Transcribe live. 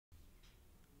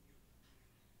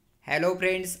Hello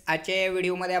friends, आजच्या या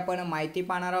व्हिडिओमध्ये आपण माहिती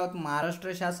पाहणार आहोत।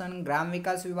 महाराष्ट्र शासन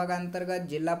ग्रामविकास विभागांतर्गत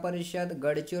जिल्हा परिषद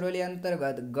गडचिरोली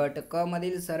अंतर्गत गट क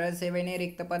मधील सरळ सेवेने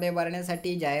रिक्त पदे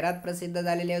भरण्यासाठी जाहिरात प्रसिद्ध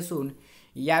झालेली असून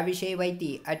याविषयी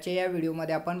माहिती आजच्या या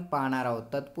व्हिडिओमध्ये आपण पाहणार आहोत।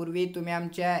 तत्पूर्वी तुम्ही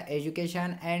आमच्या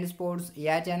एज्युकेशन अँड स्पोर्ट्स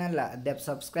या चॅनलला अद्याप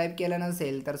सबस्क्राइब केलं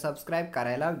नसेल तर सबस्क्राइब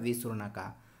करायला विसरू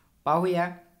नका। पाहूया,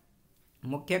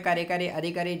 मुख्य कार्यकारी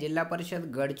अधिकारी जिल्हा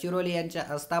परिषद गडचिरोली यांच्या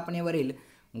आस्थापनेवरील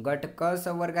गट क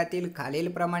संवर्गातील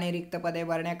खालीलप्रमाणे रिक्त पदे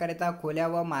भरण्याकरिता खुल्या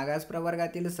व मागास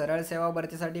प्रवर्गातील सरळ सेवा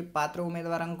भरतीसाठी पात्र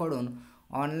उमेदवारांकडून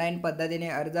ऑनलाईन पद्धतीने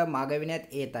अर्ज मागविण्यात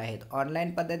येत आहेत।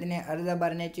 ऑनलाईन पद्धतीने अर्ज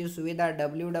भरण्याची सुविधा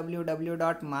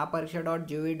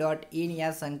www.mahaparisha.gov.in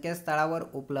या संकेतस्थळावर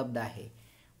उपलब्ध आहे।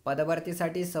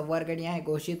 पदभरतीसाठी संवर्गणीय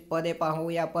घोषित पदे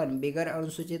पाहूया आपण। बिगर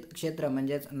अनुसूचित क्षेत्र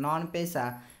म्हणजेच नॉन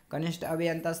पेसा कनिष्ठ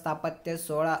अभियंता स्थापत्य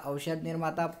 16, औषध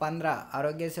निर्माता 15,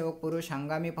 आरोग्यसेवक पुरुष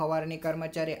हंगामी फवारणी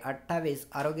कर्मचारी 28,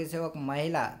 आरोग्यसेवक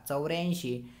महिला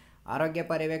 84, आरोग्य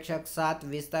पर्यवेक्षक 7,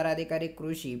 विस्तार अधिकारी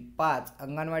कृषी 5,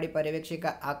 अंगणवाडी पर्यवेक्षिका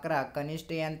 11,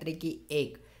 कनिष्ठ यांत्रिकी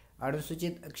 1,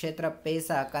 अनुसूचित क्षेत्र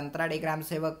पेसा कंत्राटी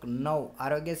ग्रामसेवक 9,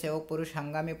 आरोग्यसेवक पुरुष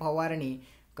हंगामी फवारणी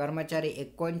कर्मचारी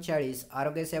 39,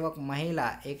 आरोग्यसेवक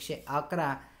महिला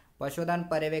 111, पशुधन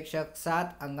पर्यवेक्षक 7,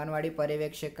 अंगणवाडी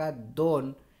पर्यवेक्षिका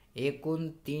 2, एकूण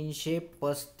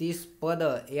 335 पद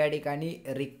या ठिकाणी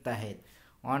रिक्त आहेत।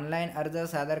 ऑनलाईन अर्ज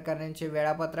सादर करण्याचे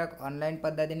वेळापत्रक। ऑनलाईन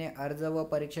पद्धतीने अर्ज व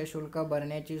परीक्षा शुल्क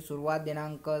भरण्याची सुरुवात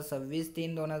दिनांक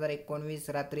 26/3/2019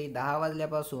 रात्री 10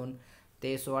 वाजल्यापासून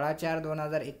ते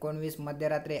 16/4/2019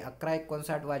 मध्यरात्री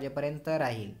 11:59 वाजेपर्यंत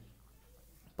राहील।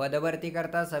 पदभरती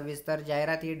करता सविस्तर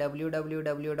जाहिराती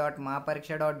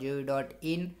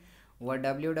www.mahaparisha.gov.in व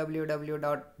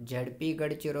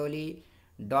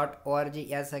www.zpgadchiroli.org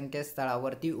या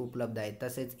संकेतस्थळावरती उपलब्ध आहे।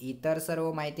 तसेच इतर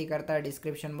सर्व माहिती करता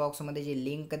डिस्क्रिप्शन बॉक्समध्ये जी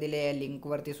लिंक दिली आहे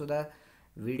लिंकवरती सुद्धा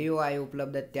व्हिडिओ आहे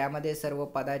उपलब्ध। त्यामध्ये सर्व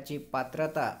पदाची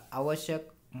पात्रता आवश्यक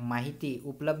माहिती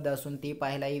उपलब्ध असून ती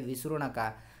पाहायलाही विसरू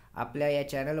नका। आपल्या या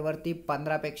चॅनलवरती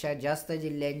 15पेक्षा जास्त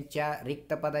जिल्ह्यांच्या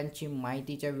रिक्त पदांची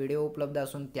माहितीच्या व्हिडिओ उपलब्ध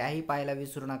असून त्याही पाहायला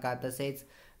विसरू नका। तसेच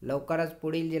लवकरच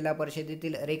पुढील जिल्हा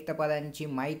परिषदेतील रिक्त पदांची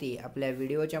माहिती आपल्या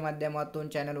व्हिडिओच्या माध्यमातून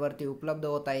चॅनलवरती उपलब्ध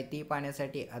होत आहे। ती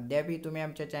पाहण्यासाठी अद्यापही तुम्ही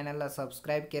आमच्या चॅनलला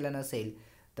सबस्क्राइब केलं नसेल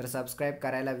तर सबस्क्राइब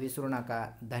करायला विसरू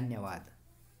नका। धन्यवाद।